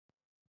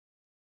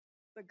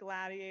the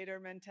gladiator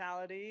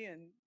mentality,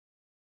 and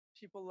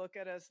people look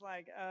at us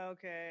like,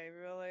 okay,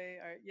 really?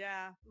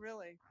 Yeah,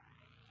 really.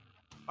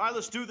 All right,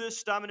 let's do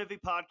this. Diamond Envy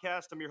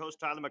podcast. I'm your host,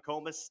 Tyler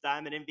McComas.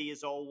 Diamond Envy,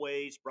 as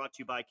always, brought to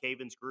you by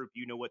Cavens Group.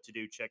 You know what to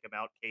do. Check them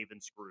out,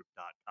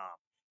 cavensgroup.com.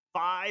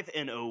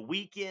 5-0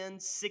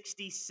 weekend,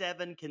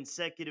 67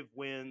 consecutive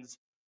wins.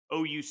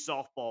 OU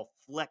softball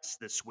flex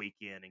this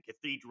weekend in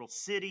Cathedral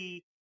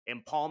City,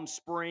 in Palm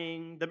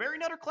Spring, the Mary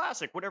Nutter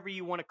Classic, whatever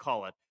you want to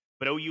call it.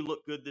 But OU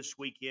looked good this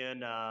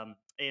weekend.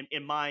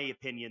 In my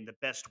opinion, the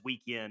best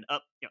weekend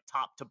up,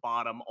 top to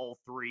bottom, all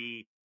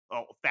three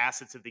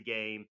facets of the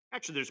game.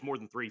 Actually, there's more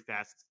than three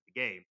facets of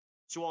the game.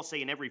 So I'll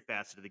say in every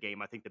facet of the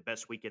game, I think the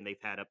best weekend they've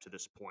had up to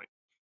this point.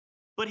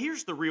 But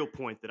here's the real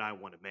point that I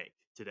want to make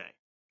today: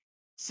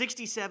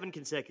 67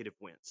 consecutive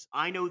wins.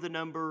 I know the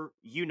number,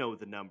 you know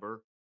the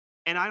number.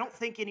 And I don't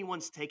think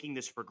anyone's taking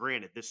this for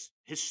granted, this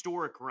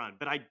historic run.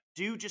 But I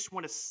do just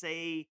want to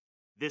say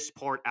this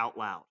part out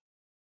loud.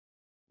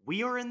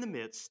 We are in the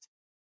midst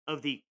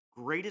of the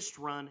greatest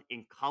run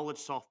in college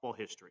softball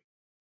history.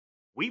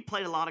 We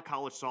played a lot of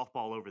college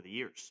softball over the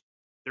years.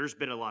 There's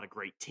been a lot of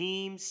great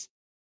teams.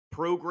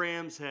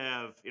 Programs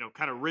have,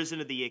 kind of risen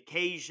to the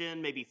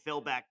occasion, maybe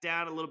fell back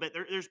down a little bit.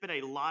 There's been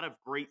a lot of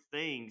great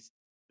things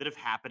that have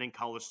happened in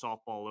college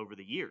softball over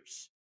the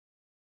years.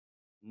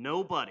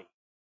 Nobody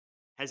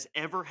has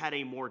ever had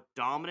a more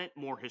dominant,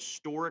 more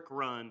historic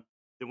run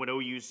than what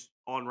OU's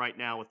on right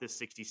now with this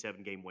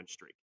 67 game win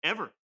streak.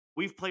 Ever.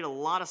 We've played a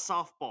lot of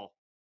softball.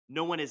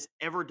 No one has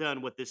ever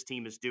done what this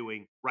team is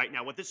doing right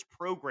now, what this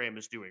program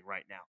is doing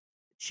right now.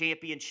 The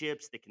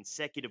championships, the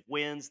consecutive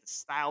wins, the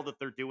style that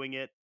they're doing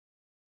it.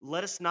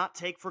 Let us not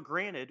take for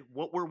granted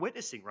what we're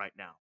witnessing right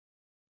now.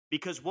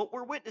 Because what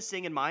we're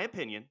witnessing, in my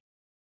opinion,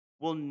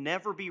 will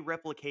never be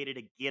replicated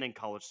again in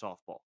college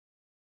softball.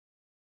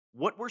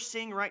 What we're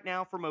seeing right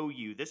now from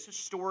OU, this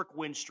historic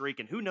win streak,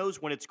 and who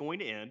knows when it's going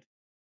to end,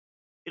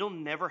 it'll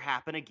never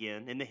happen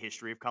again in the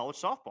history of college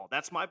softball.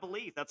 That's my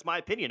belief. That's my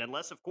opinion,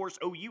 unless, of course,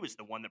 OU is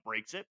the one that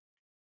breaks it.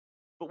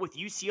 But with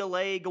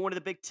UCLA going to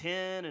the Big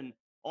Ten and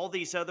all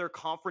these other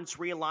conference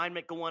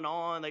realignment going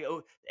on, like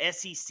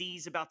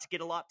SEC's about to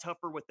get a lot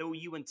tougher with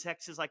OU and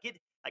Texas. Like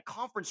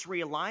conference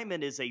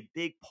realignment is a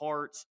big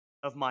part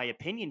of my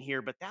opinion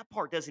here, but that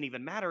part doesn't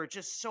even matter. It's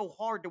just so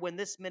hard to win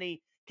this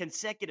many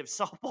consecutive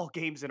softball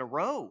games in a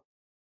row.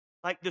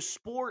 Like the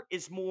sport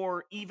is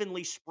more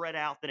evenly spread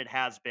out than it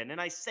has been.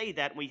 And I say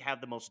that we have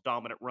the most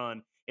dominant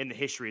run in the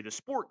history of the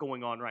sport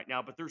going on right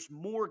now, but there's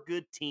more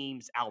good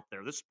teams out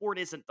there. The sport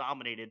isn't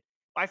dominated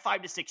by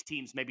 5 to 6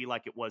 teams, maybe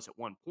like it was at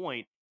one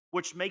point,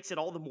 which makes it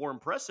all the more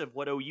impressive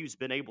what OU's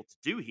been able to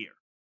do here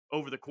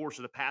over the course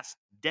of the past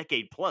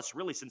decade plus,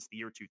 really since the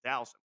year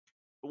 2000.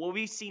 But what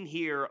we've seen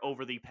here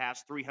over the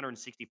past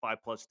 365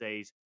 plus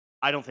days,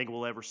 I don't think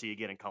we'll ever see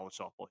again in college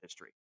softball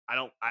history.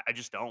 I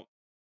just don't.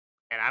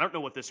 And I don't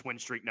know what this win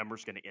streak number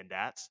is going to end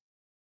at.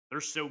 They're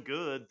so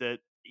good that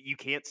you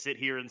can't sit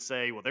here and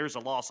say, well, there's a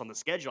loss on the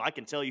schedule. I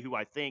can tell you who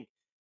I think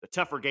the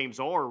tougher games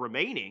are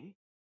remaining,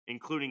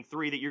 including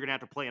 3 that you're going to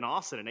have to play in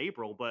Austin in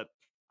April. But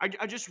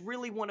I just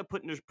really want to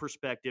put into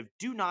perspective,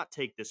 do not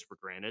take this for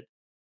granted.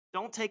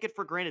 Don't take it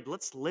for granted.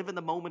 Let's live in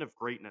the moment of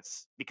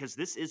greatness because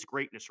this is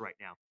greatness right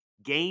now.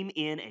 Game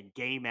in and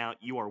game out,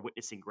 you are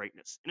witnessing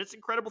greatness. And it's an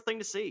incredible thing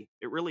to see.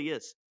 It really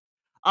is.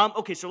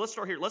 Okay, so let's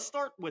start here. Let's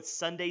start with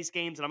Sunday's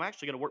games, and I'm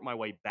actually going to work my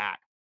way back.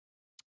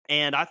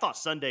 And I thought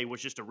Sunday was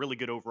just a really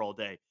good overall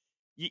day.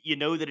 You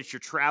know that it's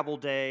your travel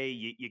day.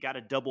 You got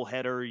a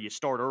doubleheader. You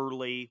start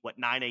early,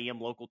 9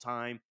 a.m. local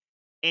time,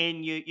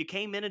 and you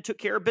came in and took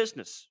care of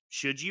business.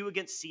 Should you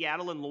against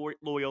Seattle and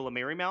Loyola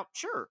Marymount?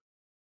 Sure,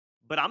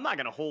 but I'm not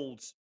going to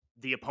hold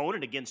the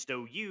opponent against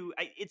OU.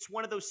 It's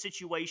one of those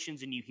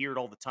situations, and you hear it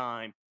all the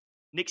time.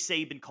 Nick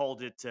Saban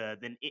called it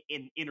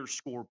in inner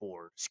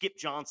scoreboard. Skip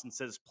Johnson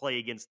says play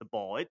against the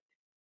ball. It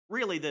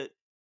really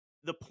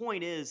the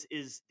point is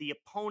the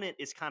opponent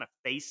is kind of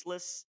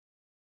faceless.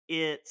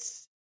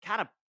 It's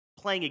kind of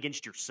playing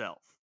against yourself,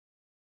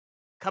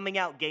 coming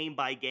out game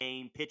by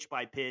game, pitch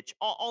by pitch,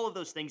 all of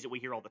those things that we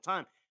hear all the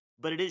time.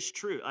 But it is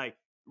true.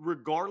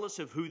 Regardless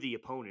of who the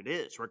opponent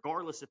is,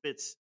 regardless if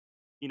it's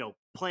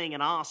playing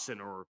in Austin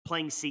or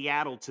playing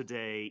Seattle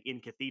today in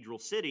Cathedral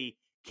City,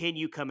 can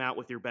you come out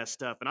with your best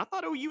stuff? And I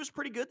thought OU was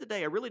pretty good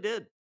today. I really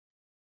did.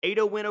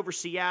 8-0 win over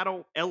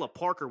Seattle. Ella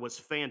Parker was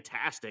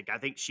fantastic. I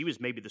think she was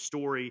maybe the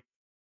story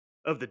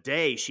of the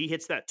day. She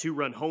hits that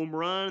 2-run home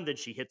run, then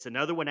she hits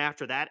another one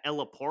after that.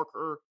 Ella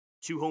Parker,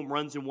 2 home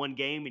runs in one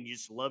game, and you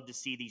just love to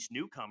see these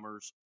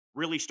newcomers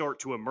really start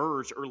to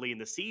emerge early in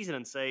the season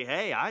and say,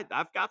 hey,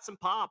 I've got some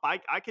pop.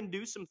 I can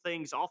do some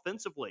things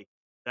offensively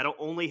that'll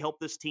only help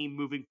this team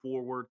moving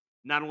forward,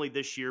 not only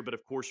this year, but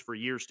of course for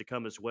years to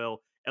come as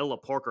well. Ella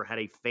Parker had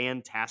a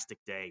fantastic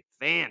day.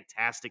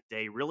 Fantastic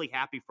day. Really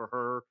happy for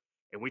her.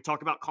 And we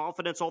talk about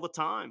confidence all the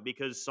time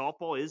because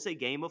softball is a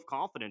game of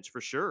confidence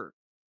for sure.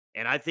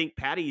 And I think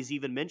Patty's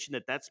even mentioned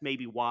that that's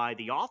maybe why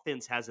the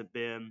offense hasn't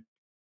been,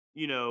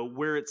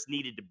 where it's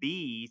needed to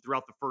be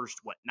throughout the first,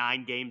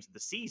 9 games of the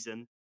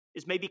season.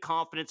 is maybe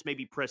confidence,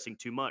 maybe pressing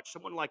too much.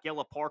 Someone like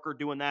Ella Parker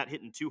doing that,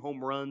 hitting 2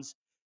 home runs,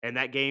 and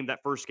that game, that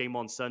first game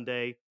on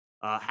Sunday,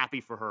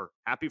 happy for her.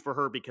 Happy for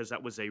her because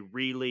that was a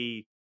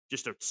really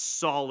just a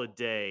solid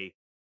day.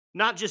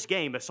 Not just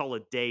game, a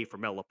solid day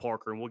from Ella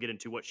Parker, and we'll get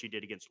into what she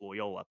did against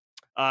Loyola.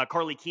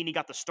 Carly Keeney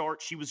got the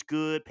start. She was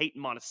good.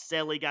 Peyton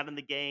Monticelli got in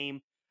the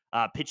game.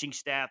 Pitching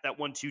staff, that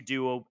 1-2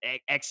 duo,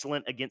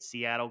 excellent against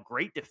Seattle.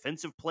 Great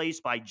defensive plays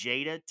by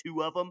Jada,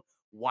 2 of them.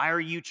 Why are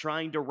you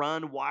trying to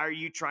run? Why are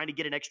you trying to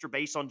get an extra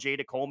base on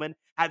Jada Coleman?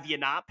 Have you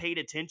not paid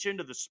attention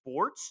to the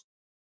sports?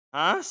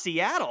 Huh?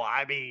 Seattle,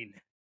 I mean,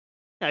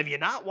 have you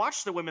not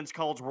watched the Women's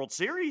College World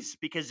Series?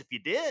 Because if you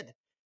did,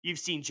 you've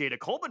seen Jada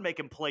Coleman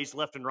making plays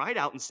left and right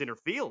out in center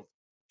field.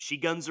 She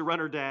guns a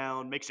runner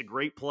down, makes a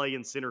great play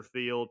in center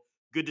field.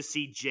 Good to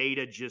see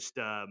Jada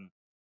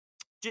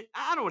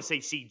I don't want to say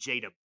see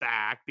Jada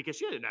back because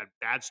she didn't have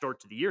a bad start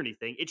to the year or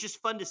anything. It's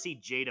just fun to see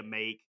Jada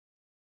make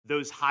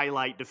those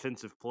highlight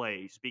defensive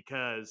plays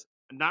because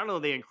not only are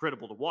they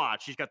incredible to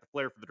watch, she's got the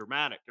flair for the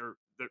dramatic or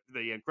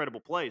the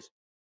incredible plays,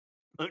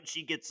 but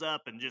she gets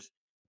up and just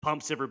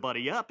pumps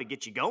everybody up and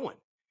gets you going.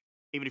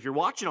 Even if you're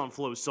watching on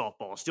Flow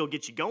Softball, still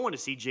gets you going to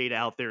see Jada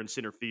out there in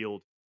center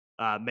field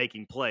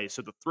making plays.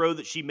 So the throw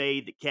that she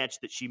made, the catch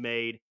that she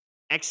made,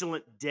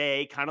 excellent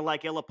day, kind of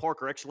like Ella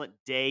Parker, excellent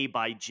day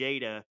by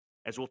Jada,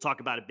 as we'll talk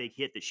about a big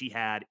hit that she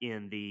had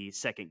in the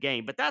second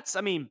game. But that's,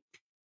 I mean,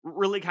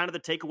 really kind of the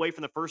takeaway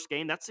from the first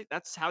game.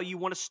 That's how you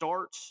want to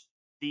start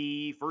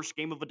the first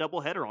game of a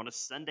doubleheader on a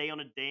Sunday on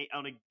a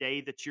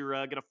day that you're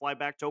going to fly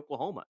back to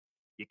Oklahoma.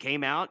 You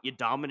came out, you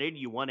dominated,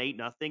 you won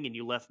 8-0, and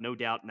you left no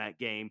doubt in that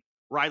game.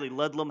 Riley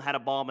Ludlam had a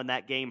bomb in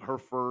that game, her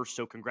first,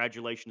 so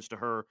congratulations to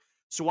her.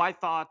 So I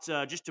thought,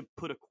 just to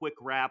put a quick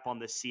wrap on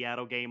this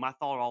Seattle game, I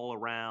thought all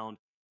around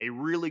a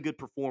really good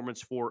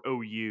performance for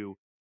OU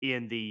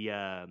in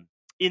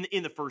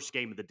the first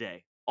game of the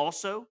day.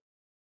 Also,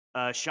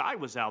 Shy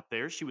was out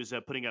there. She was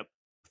putting up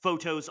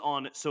photos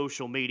on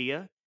social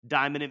media.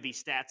 Diamond Envy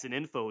Stats and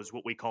Info is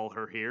what we call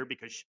her here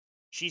because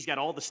she's got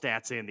all the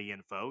stats and the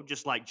info,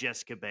 just like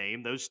Jessica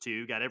Boehm. Those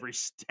two got every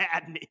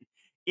stat and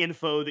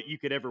info that you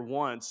could ever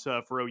want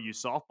for OU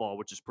softball,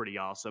 which is pretty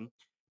awesome.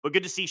 But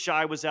good to see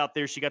Shy was out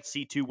there. She got to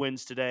see 2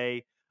 wins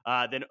today.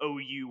 Then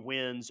OU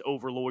wins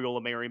over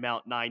Loyola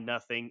Marymount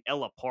 9-0.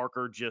 Ella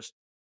Parker just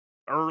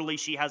early.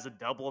 She has a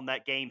double in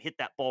that game, hit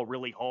that ball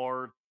really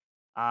hard.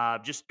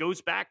 Just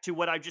goes back to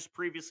what I just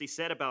previously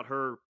said about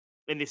her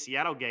in the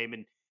Seattle game.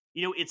 And,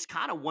 it's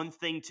kind of one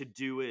thing to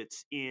do it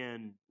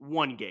in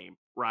one game,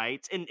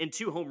 right? And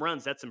 2 home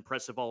runs, that's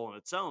impressive all on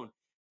its own.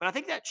 But I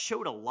think that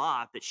showed a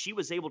lot that she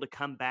was able to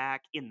come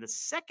back in the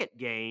second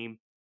game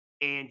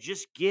and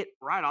just get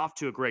right off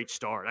to a great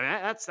start. I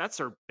mean, that's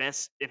her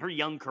best in her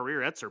young career.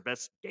 That's her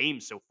best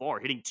game so far,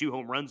 hitting 2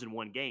 home runs in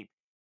one game.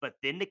 But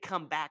then to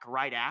come back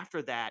right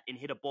after that and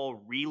hit a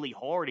ball really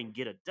hard and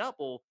get a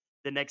double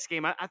the next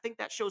game, I think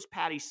that shows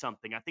Patty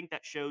something. I think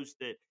that shows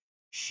that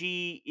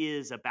she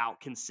is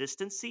about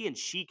consistency and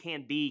she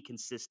can be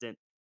consistent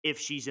if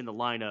she's in the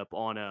lineup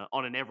on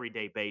an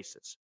everyday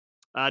basis.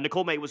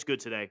 Nicole May was good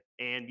today,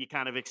 and you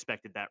kind of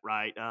expected that,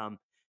 right?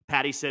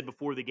 Patty said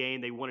before the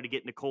game they wanted to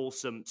get Nicole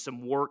some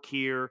work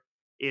here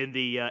in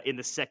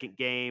the second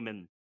game,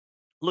 and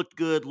looked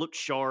good, looked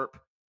sharp.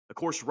 Of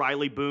course,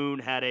 Riley Boone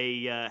had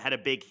a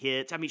big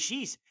hit. I mean,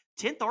 she's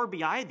 10th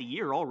RBI of the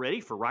year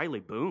already for Riley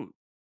Boone,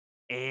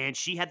 and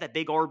she had that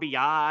big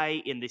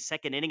RBI in the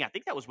second inning. I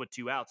think that was with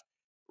 2 outs.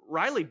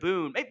 Riley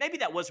Boone, maybe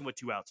that wasn't with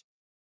 2 outs,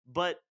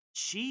 but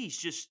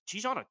she's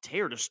on a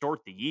tear to start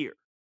the year.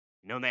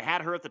 And they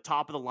had her at the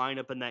top of the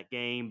lineup in that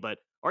game, but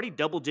already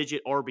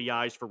double-digit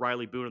RBIs for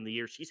Riley Boone in the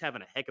year. She's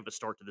having a heck of a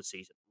start to the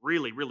season.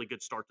 Really, really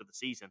good start to the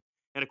season.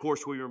 And, of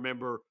course, we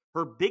remember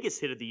her biggest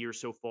hit of the year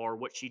so far,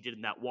 what she did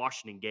in that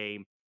Washington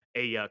game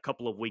a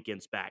couple of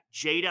weekends back.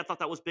 Jada, I thought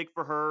that was big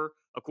for her.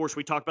 Of course,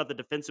 we talked about the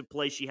defensive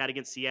play she had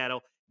against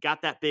Seattle.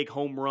 Got that big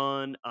home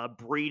run.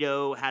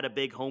 Brito had a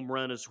big home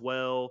run as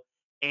well.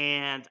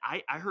 And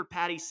I heard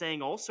Patty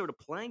saying also to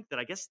Plank that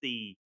I guess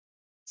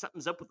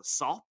something's up with the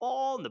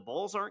softball and the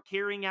balls aren't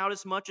carrying out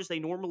as much as they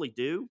normally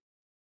do.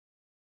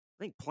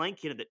 I think Plank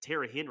hinted that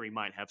Tara Henry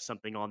might have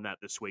something on that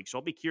this week. So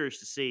I'll be curious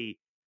to see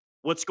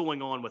what's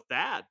going on with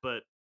that.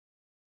 But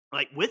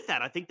with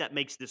that, I think that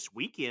makes this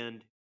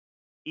weekend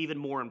even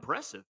more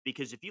impressive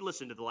because if you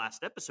listen to the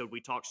last episode, we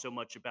talked so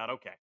much about,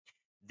 okay,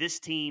 this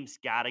team's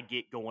got to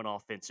get going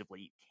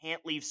offensively. You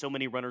can't leave so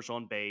many runners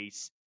on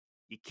base.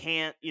 You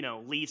can't,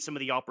 leave some of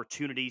the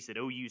opportunities that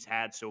OU's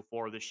had so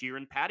far this year.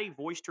 And Patty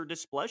voiced her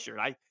displeasure.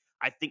 I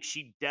think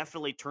she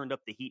definitely turned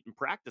up the heat in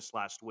practice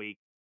last week.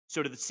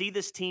 So to see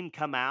this team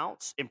come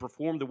out and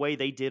perform the way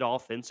they did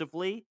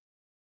offensively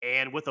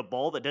and with a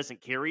ball that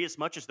doesn't carry as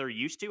much as they're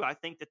used to, I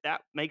think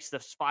that makes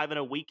this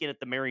 5-0 weekend at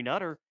the Mary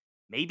Nutter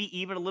maybe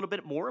even a little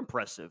bit more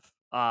impressive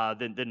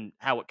than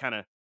how it kind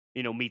of,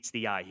 meets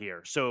the eye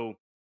here. So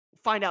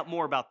find out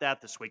more about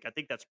that this week. I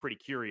think that's pretty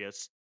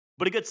curious.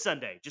 But a good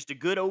Sunday, just a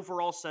good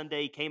overall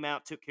Sunday. Came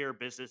out, took care of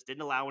business,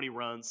 didn't allow any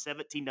runs,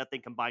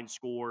 17-0 combined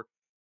score.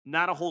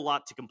 not a whole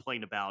lot to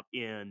complain about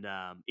in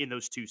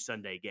those two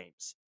Sunday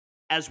games.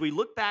 As we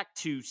look back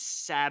to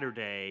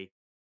Saturday,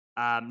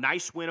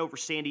 nice win over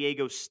San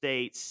Diego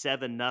State,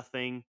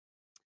 7-0.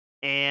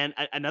 And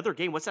another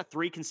game, what's that?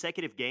 Three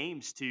consecutive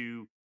games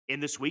to in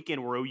this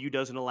weekend where OU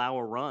doesn't allow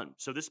a run.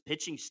 So this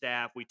pitching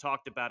staff, we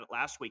talked about it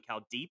last week,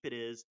 how deep it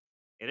is,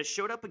 and it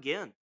showed up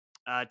again.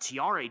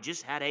 Tiare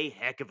just had a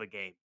heck of a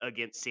game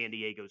against San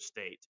Diego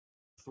State.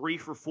 3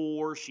 for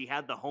 4. She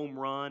had the home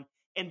run.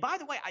 And by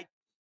the way,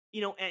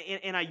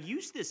 and I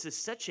use this as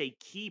such a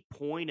key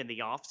point in the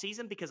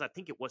offseason because I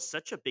think it was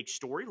such a big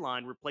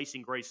storyline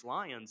replacing Grace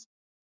Lyons.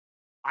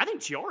 I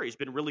think Tiare's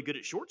been really good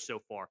at short so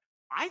far.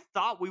 I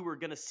thought we were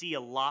going to see a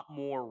lot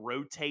more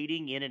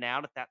rotating in and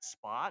out at that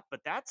spot, but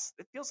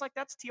it feels like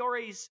that's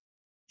Tiare's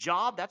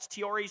job. That's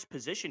Tiare's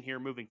position here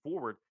moving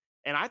forward.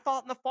 And I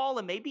thought in the fall,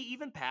 and maybe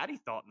even Patty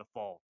thought in the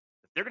fall,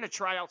 that they're going to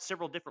try out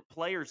several different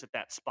players at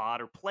that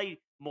spot or play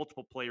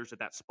multiple players at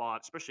that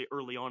spot, especially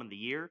early on in the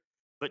year.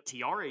 But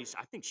Tiare's,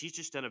 I think she's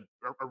just done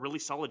a really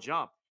solid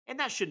job. And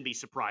that shouldn't be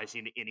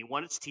surprising to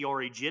anyone. It's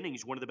Tiare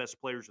Jennings, one of the best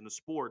players in the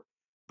sport.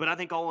 But I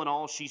think all in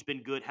all, she's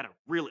been good. Had a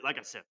really, like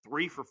I said,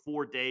 3 for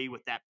 4 day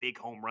with that big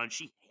home run.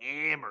 She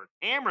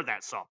hammered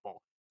that softball,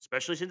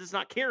 especially since it's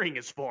not carrying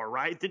as far,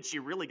 right? Then she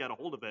really got a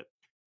hold of it.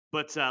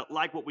 But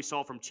like what we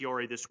saw from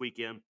Tiare this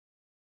weekend,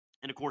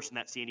 and of course in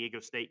that San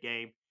Diego State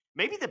game,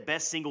 maybe the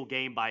best single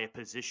game by a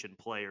position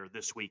player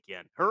this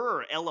weekend. Her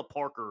or Ella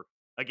Parker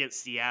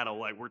against Seattle,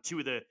 like were two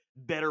of the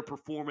better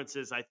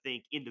performances I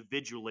think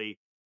individually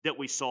that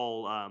we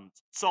saw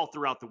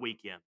throughout the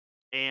weekend.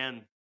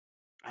 And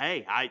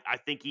hey, I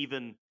think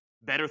even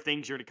better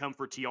things are to come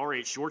for Tiare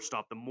at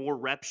shortstop. The more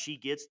reps she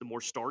gets, the more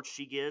starts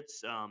she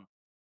gets.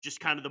 Just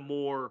kind of the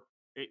more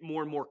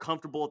and more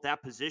comfortable at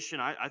that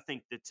position. I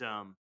think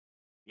that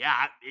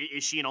yeah,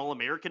 is she an All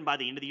American by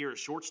the end of the year at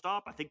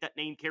shortstop? I think that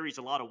name carries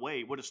a lot of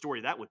weight. What a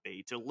story that would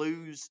be to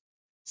lose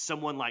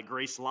someone like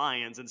Grace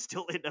Lyons and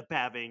still end up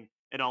having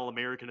an All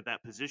American at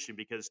that position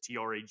because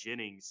Tiare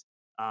Jennings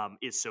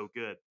is so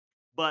good.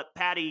 But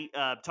Patty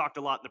talked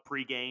a lot in the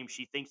pregame.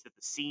 She thinks that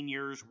the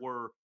seniors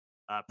were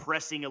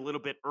pressing a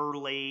little bit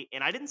early,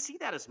 and I didn't see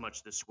that as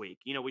much this week.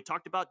 We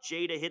talked about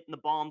Jada hitting the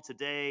bomb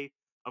today.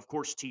 Of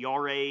course,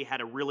 Tiare had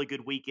a really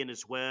good weekend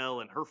as well,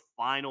 and her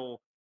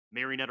final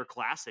Mary Nutter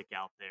Classic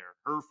out there.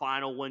 Her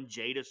final one,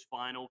 Jada's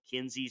final,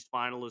 Kenzie's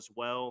final as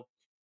well.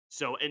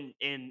 So,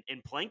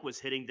 and Plank was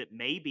hitting that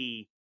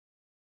maybe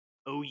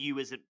OU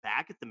isn't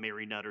back at the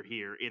Mary Nutter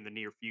here in the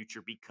near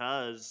future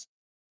because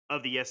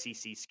of the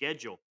SEC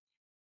schedule.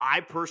 I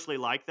personally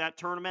like that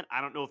tournament.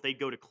 I don't know if they'd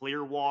go to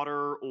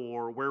Clearwater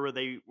or where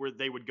they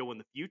would go in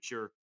the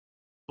future,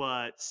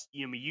 but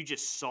you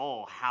just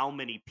saw how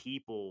many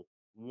people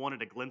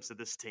wanted a glimpse of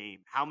this team,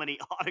 how many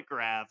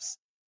autographs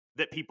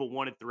that people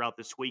wanted throughout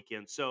this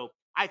weekend. So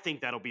I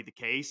think that'll be the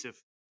case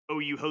if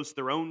OU hosts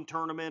their own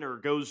tournament or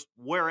goes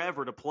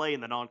wherever to play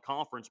in the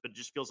non-conference. But it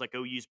just feels like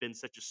OU's been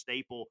such a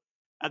staple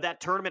of that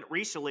tournament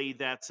recently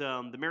that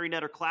the Mary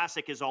Nutter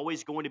Classic is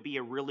always going to be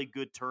a really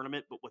good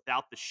tournament. But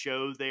without the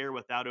show there,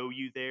 without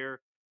OU there,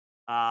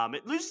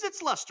 it loses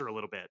its luster a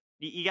little bit.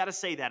 You got to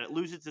say that it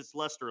loses its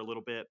luster a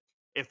little bit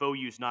if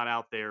OU's not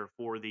out there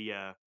for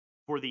the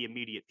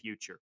immediate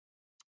future.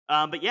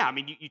 But yeah, I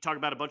mean, you talk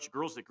about a bunch of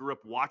girls that grew up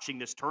watching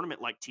this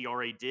tournament like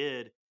Tiare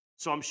did.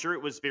 So I'm sure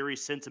it was very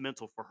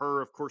sentimental for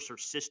her. Of course, her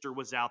sister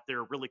was out there,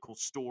 a really cool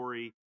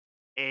story.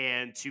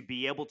 And to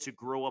be able to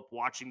grow up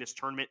watching this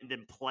tournament and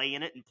then play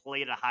in it and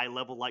play at a high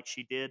level like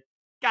she did,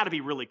 got to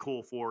be really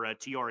cool for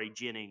Tiare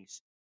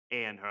Jennings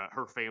and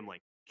her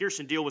family.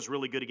 Kirsten Deal was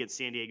really good against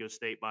San Diego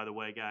State, by the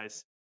way,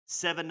 guys.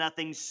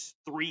 7-0,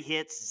 3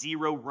 hits,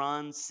 0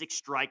 runs,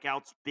 6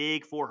 strikeouts.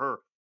 Big for her.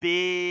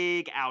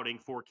 Big outing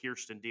for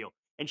Kirsten Deal.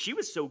 And she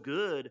was so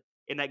good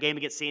in that game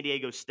against San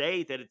Diego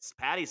State that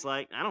Patty's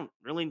like, I don't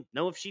really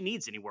know if she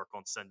needs any work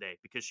on Sunday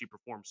because she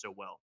performed so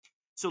well.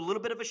 So a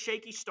little bit of a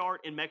shaky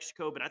start in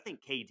Mexico, but I think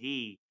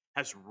KD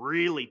has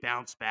really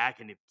bounced back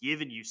and have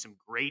given you some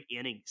great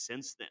innings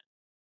since then.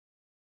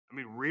 I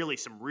mean, really,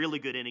 some really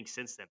good innings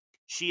since then.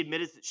 She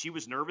admitted that she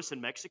was nervous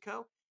in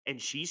Mexico,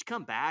 and she's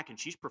come back and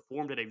she's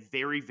performed at a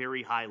very,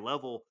 very high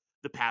level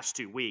the past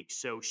 2 weeks.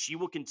 So she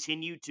will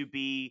continue to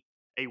be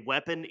a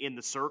weapon in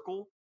the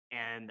circle.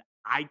 And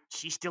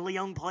she's still a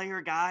young player,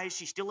 guys.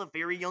 She's still a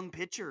very young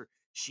pitcher.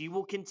 She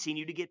will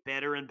continue to get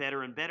better and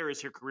better and better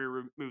as her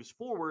career moves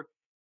forward.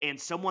 And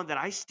someone that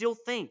I still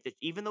think that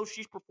even though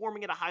she's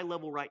performing at a high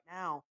level right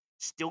now,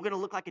 still going to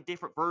look like a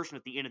different version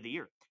at the end of the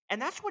year.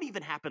 And that's what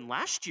even happened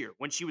last year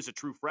when she was a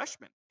true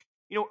freshman.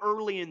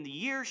 Early in the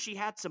year, she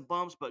had some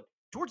bumps, but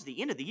towards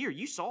the end of the year,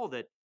 you saw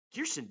that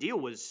Kirsten Deal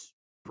was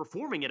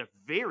performing at a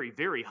very,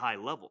 very high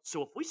level.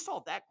 So if we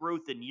saw that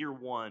growth in year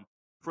one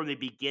from the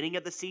beginning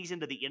of the season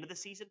to the end of the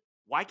season,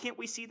 why can't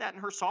we see that in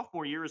her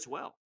sophomore year as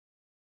well?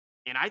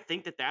 And I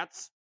think that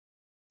that's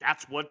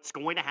what's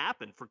going to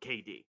happen for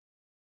KD.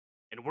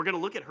 And we're going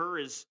to look at her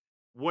as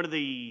one of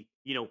the,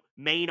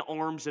 main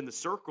arms in the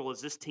circle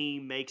as this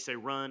team makes a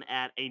run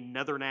at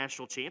another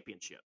national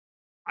championship.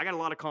 I got a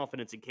lot of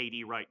confidence in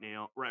KD right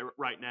now,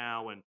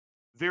 and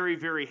very,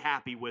 very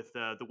happy with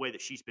the way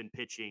that she's been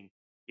pitching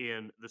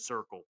in the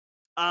circle.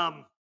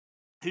 Um,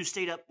 who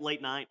stayed up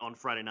late night on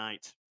Friday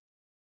night?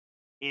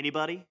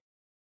 Anybody?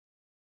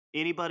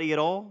 Anybody at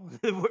all?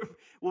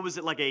 What was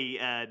it, like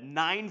a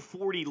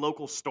 9:40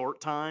 local start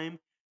time,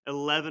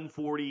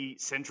 11:40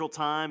 Central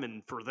Time,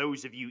 and for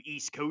those of you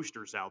East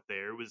Coasters out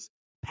there, it was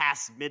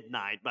past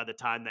midnight by the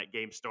time that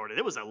game started.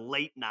 It was a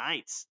late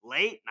night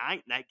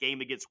in that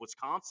game against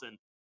Wisconsin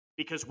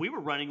because we were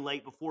running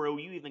late before OU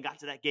even got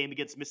to that game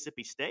against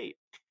Mississippi State.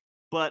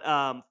 But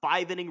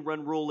 5 inning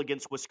run rule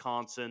against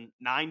Wisconsin,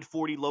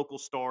 9:40 local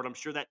start. I'm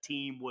sure that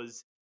team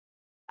was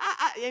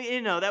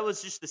that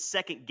was just the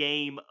second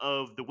game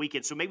of the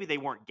weekend, so maybe they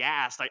weren't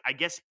gassed. I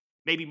guess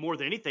maybe more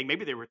than anything,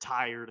 maybe they were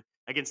tired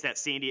against that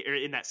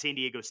in that San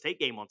Diego State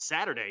game on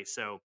Saturday.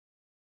 So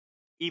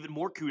even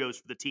more kudos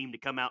for the team to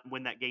come out and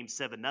win that game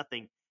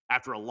 7-0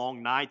 after a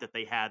long night that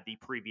they had the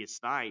previous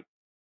night.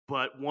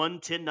 But won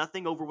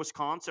 10-0 over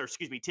Wisconsin, or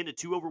excuse me,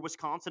 10-2 over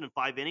Wisconsin in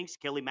 5 innings.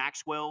 Kelly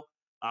Maxwell,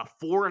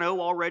 4-0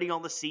 already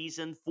on the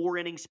season, 4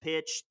 innings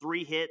pitched,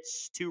 3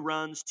 hits, 2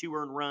 runs, 2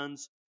 earned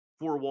runs,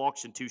 4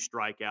 walks, and 2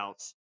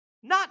 strikeouts.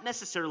 Not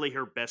necessarily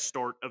her best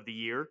start of the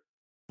year,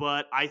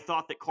 but I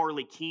thought that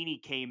Carly Keeney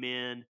came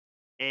in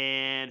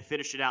and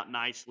finished it out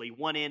nicely.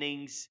 1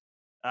 inning,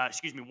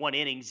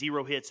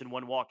 0 hits and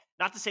 1 walk.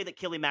 Not to say that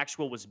Kelly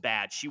Maxwell was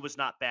bad. She was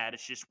not bad.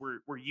 It's just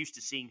we're used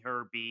to seeing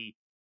her be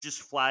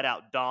just flat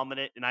out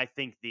dominant. And I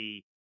think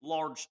the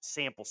large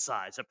sample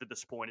size up to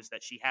this point is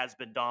that she has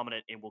been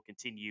dominant and will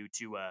continue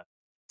to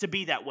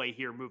be that way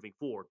here moving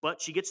forward.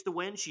 But she gets the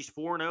win. She's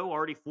 4-0,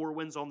 already 4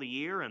 wins on the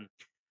year. And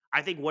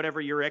I think whatever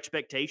your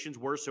expectations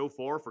were so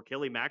far for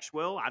Kelly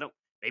Maxwell,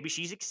 maybe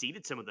she's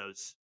exceeded some of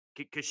those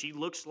because she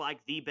looks like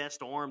the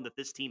best arm that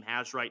this team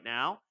has right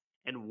now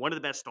and one of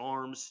the best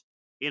arms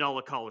in all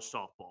of college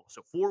softball.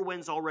 So 4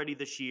 wins already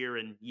this year,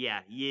 and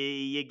yeah,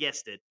 you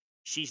guessed it,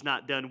 she's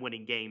not done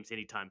winning games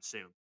anytime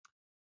soon.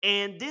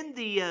 And then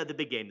the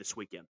big game this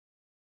weekend,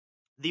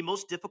 the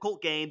most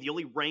difficult game, the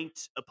only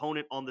ranked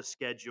opponent on the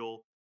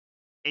schedule,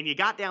 and you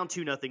got down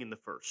 2-0 in the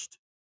first.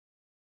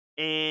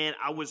 And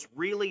I was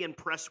really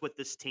impressed with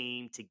this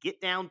team to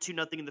get down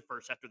 2-0 in the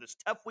first after this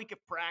tough week of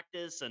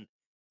practice and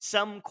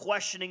some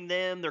questioning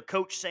them, their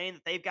coach saying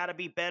that they've got to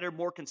be better,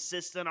 more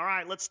consistent. All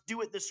right, let's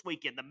do it this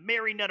weekend. The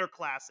Mary Nutter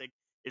Classic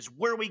is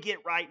where we get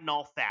right in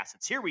all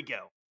facets. Here we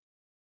go.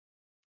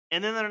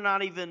 And then they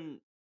don't even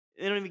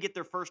get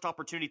their first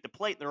opportunity at the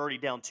plate. They're already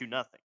down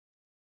 2-0.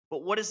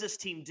 But what does this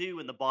team do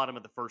in the bottom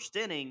of the first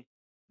inning?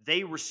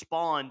 They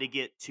respond to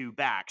get 2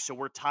 back. So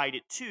we're tied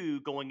at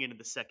 2 going into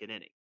the second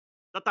inning.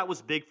 Thought that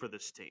was big for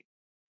this team.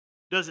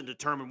 Doesn't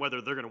determine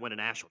whether they're going to win a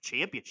national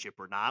championship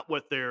or not,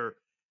 what their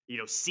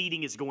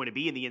seeding is going to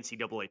be in the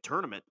NCAA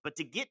tournament. But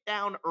to get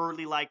down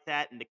early like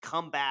that and to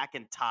come back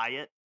and tie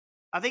it,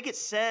 I think it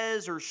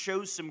says or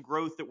shows some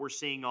growth that we're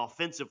seeing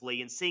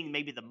offensively and seeing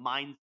maybe the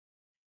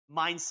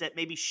mindset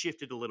maybe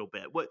shifted a little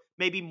bit. What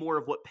maybe more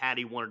of what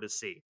Patty wanted to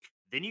see.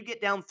 Then you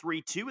get down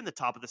 3-2 in the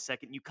top of the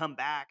second, and you come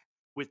back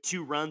with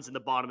 2 runs in the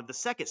bottom of the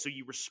second. So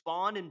you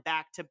respond in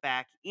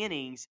back-to-back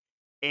innings,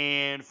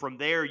 and from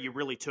there you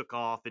really took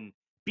off and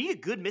beat a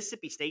good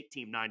Mississippi State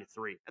team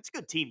 9-3. That's a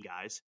good team,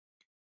 guys.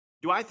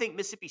 Do I think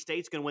Mississippi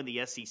State's going to win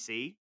the SEC?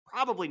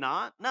 Probably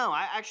not. No,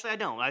 I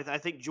don't. I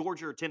think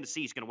Georgia or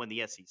Tennessee is going to win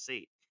the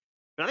SEC.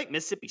 But I think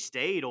Mississippi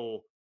State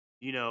will,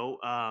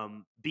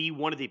 be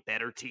one of the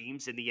better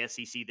teams in the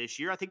SEC this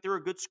year. I think they're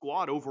a good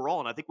squad overall,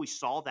 and I think we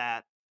saw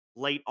that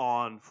late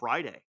on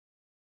Friday.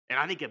 And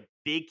I think a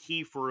big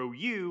key for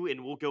OU,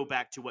 and we'll go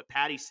back to what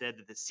Patty said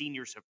that the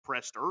seniors have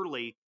pressed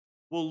early.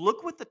 Well,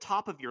 look what the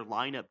top of your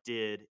lineup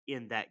did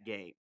in that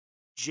game.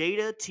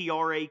 Jada,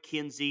 Tiare,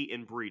 Kinsey,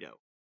 and Brito.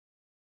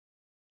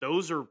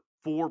 Those are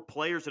 4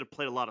 players that have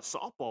played a lot of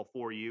softball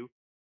for you.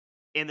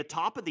 And the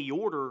top of the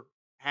order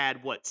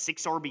had,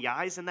 6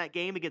 RBIs in that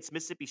game against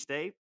Mississippi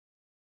State?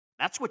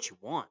 That's what you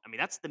want. I mean,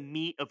 that's the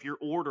meat of your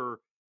order.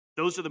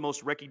 Those are the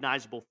most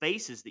recognizable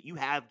faces that you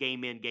have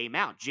game in, game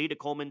out. Jada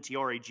Coleman,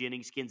 Tiare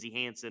Jennings, Kinsey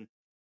Hansen,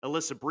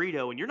 Alyssa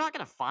Brito. And you're not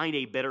going to find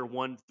a better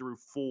 1 through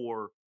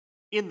 4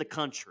 in the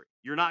country.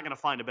 You're not going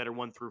to find a better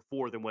 1 through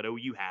 4 than what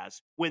OU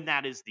has when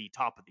that is the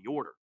top of the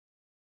order.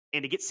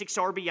 And to get 6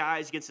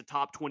 RBIs against a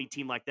top 20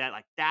 team like that,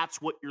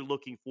 that's what you're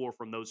looking for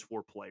from those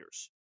 4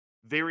 players.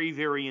 Very,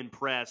 very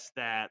impressed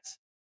that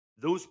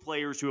those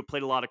players who have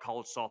played a lot of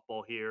college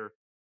softball here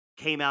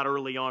came out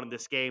early on in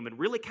this game and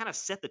really kind of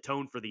set the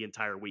tone for the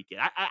entire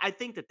weekend. I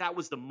think that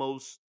was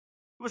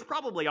it was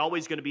probably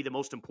always going to be the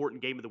most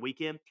important game of the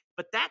weekend,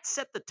 but that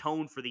set the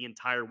tone for the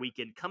entire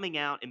weekend, coming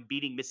out and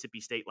beating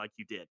Mississippi State like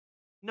you did.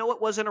 No,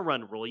 it wasn't a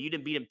run rule. You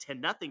didn't beat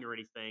them 10-0 or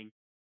anything,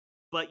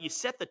 but you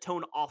set the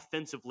tone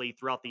offensively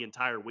throughout the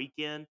entire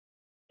weekend.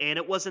 And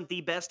it wasn't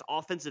the best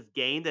offensive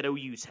game that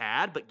OU's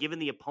had, but given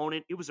the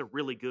opponent, it was a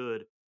really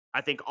good,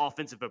 I think,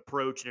 offensive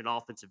approach and an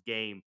offensive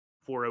game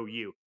for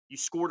OU. You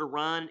scored a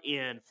run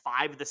in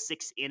 5 of the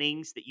 6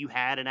 innings that you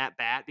had an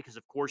at-bat because,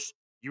 of course,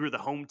 you were the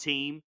home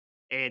team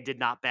and did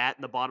not bat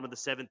in the bottom of the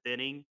 7th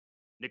inning.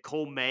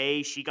 Nicole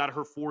May, she got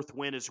her 4th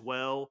win as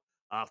well.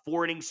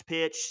 4 innings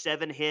pitched,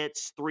 7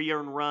 hits, 3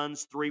 earned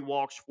runs, 3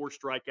 walks, 4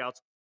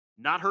 strikeouts.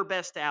 Not her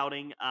best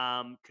outing.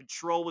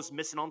 Control was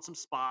missing on some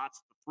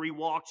spots. 3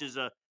 walks is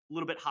a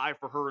little bit high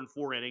for her in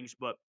 4 innings,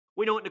 but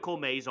we know what Nicole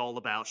May is all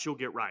about. She'll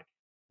get right.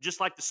 Just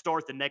like the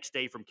start the next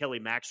day from Kelly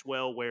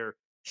Maxwell, where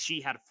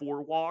she had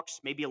 4 walks,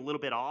 maybe a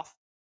little bit off.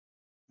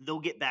 They'll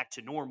get back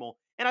to normal.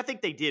 And I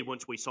think they did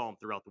once we saw them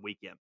throughout the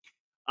weekend.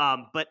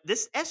 But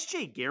this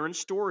S.J. Guerin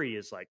story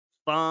is like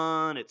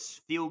fun. It's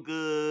feel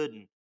good.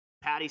 And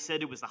Patty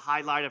said it was the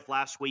highlight of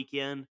last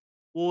weekend.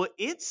 Well,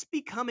 it's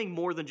becoming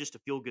more than just a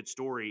feel good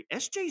story.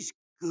 S.J.'s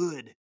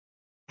good.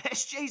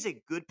 S.J.'s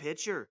a good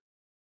pitcher.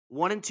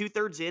 1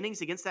 2/3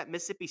 innings against that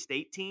Mississippi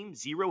State team,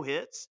 0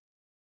 hits.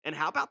 And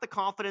how about the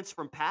confidence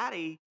from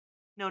Patty?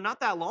 Not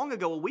that long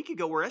ago, a week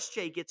ago, where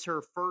S.J. gets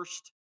her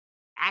first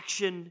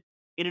action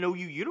in an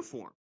OU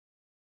uniform.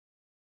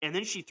 And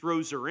then she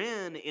throws her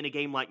in a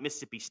game like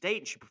Mississippi State,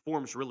 and she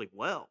performs really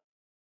well.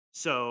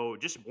 So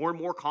just more and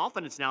more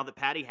confidence now that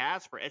Patty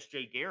has for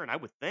S.J. Guerin, I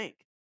would think.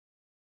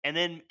 And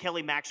then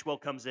Kelly Maxwell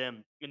comes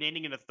in, an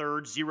inning in the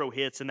third, 0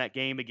 hits in that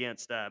game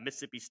against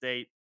Mississippi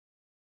State.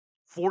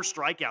 4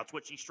 strikeouts,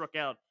 which she struck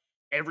out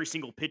every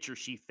single pitcher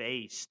she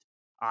faced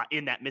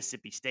in that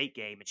Mississippi State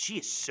game. And she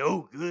is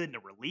so good in the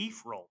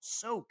relief role,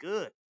 so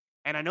good.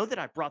 And I know that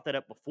I brought that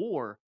up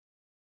before,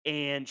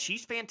 and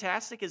she's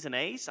fantastic as an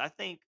ace. I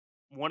think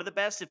one of the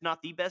best, if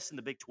not the best, in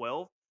the Big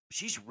 12.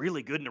 She's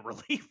really good in the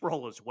relief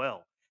role as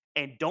well.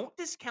 And don't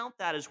discount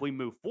that as we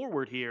move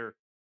forward here,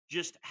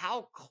 just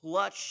how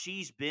clutch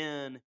she's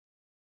been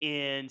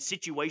in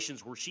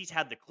situations where she's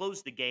had to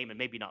close the game and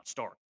maybe not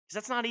start. Because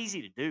that's not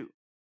easy to do.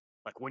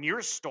 Like when you're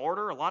a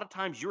starter, a lot of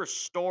times you're a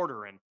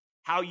starter and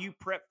how you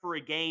prep for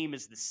a game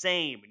is the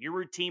same and your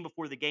routine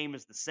before the game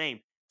is the same.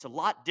 It's a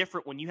lot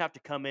different when you have to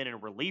come in a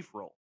relief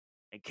role.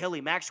 And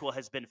Kelly Maxwell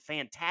has been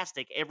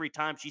fantastic every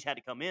time she's had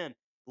to come in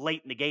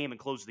late in the game and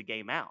close the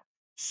game out.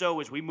 So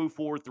as we move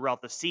forward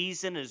throughout the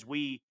season, as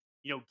we,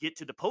 get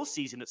to the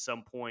postseason at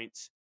some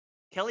points,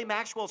 Kelly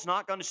Maxwell's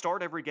not going to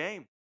start every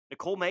game.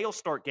 Nicole May will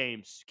start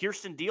games.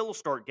 Kirsten Deal will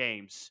start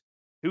games.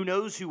 Who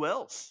knows who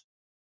else?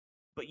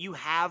 But you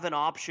have an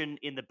option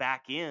in the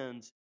back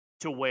end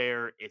to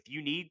where if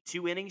you need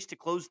 2 innings to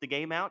close the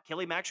game out,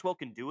 Kelly Maxwell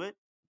can do it.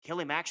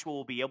 Kelly Maxwell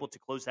will be able to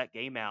close that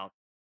game out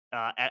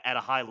at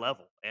a high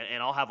level.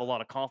 And I'll have a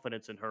lot of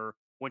confidence in her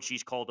when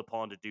she's called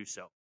upon to do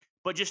so.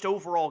 But just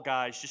overall,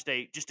 guys, just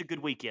a good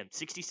weekend.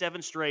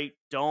 67 straight.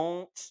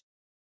 Don't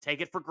take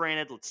it for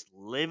granted. Let's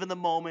live in the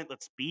moment.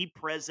 Let's be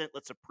present.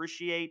 Let's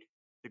appreciate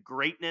the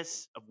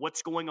greatness of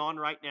what's going on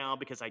right now,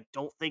 because I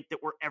don't think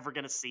that we're ever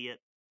going to see it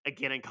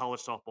again in college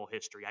softball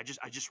history. I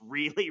just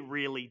really,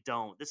 really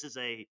don't. This is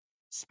a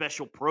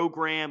special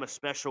program, a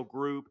special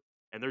group,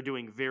 and they're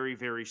doing very,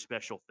 very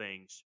special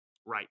things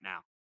right now.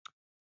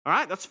 All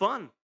right, that's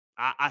fun.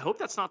 I hope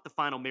that's not the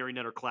final Mary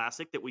Nutter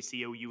Classic that we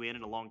see OU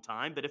in a long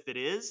time, but if it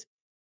is,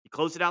 you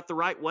close it out the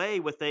right way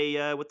with the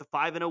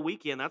 5-0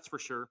 weekend, that's for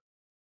sure.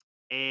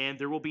 And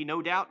there will be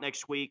no doubt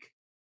next week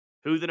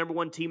who the number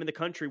 1 team in the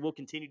country will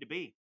continue to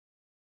be.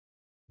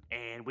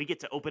 And we get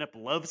to open up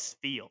Love's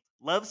Field.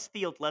 Love's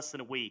Field, less than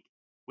a week.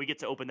 We get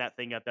to open that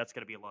thing up. That's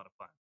going to be a lot of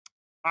fun.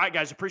 All right,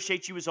 guys,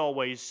 appreciate you as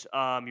always.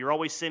 You're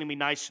always sending me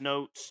nice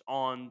notes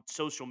on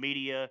social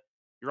media.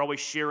 You're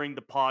always sharing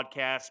the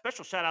podcast.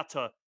 Special shout out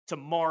to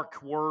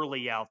Mark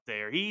Worley out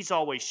there. He's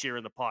always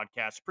sharing the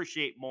podcast.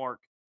 Appreciate Mark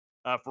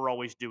for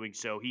always doing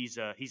so. He's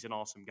an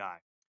awesome guy.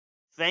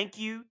 Thank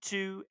you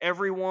to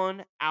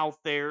everyone out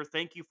there.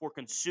 Thank you for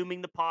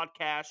consuming the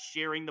podcast,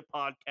 sharing the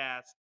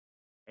podcast,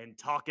 and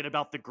talking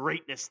about the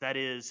greatness that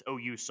is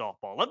OU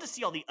softball. Love to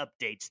see all the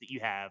updates that you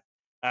have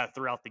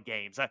throughout the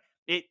games.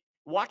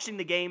 Watching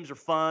the games are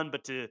fun,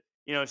 but to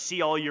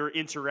see all your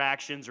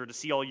interactions or to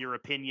see all your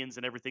opinions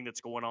and everything that's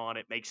going on,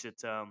 it makes it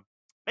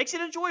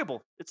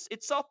enjoyable.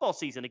 It's softball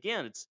season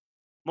again. It's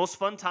most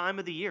fun time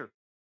of the year,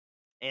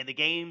 and the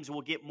games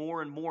will get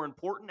more and more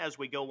important as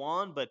we go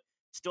on. But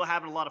still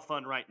having a lot of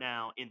fun right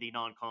now in the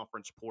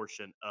non-conference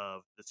portion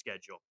of the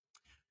schedule.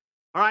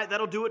 All right,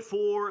 that'll do it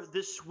for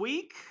this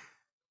week.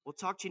 We'll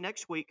talk to you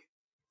next week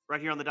right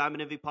here on the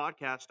Diamond Envy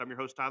podcast. I'm your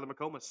host, Tyler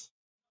McComas.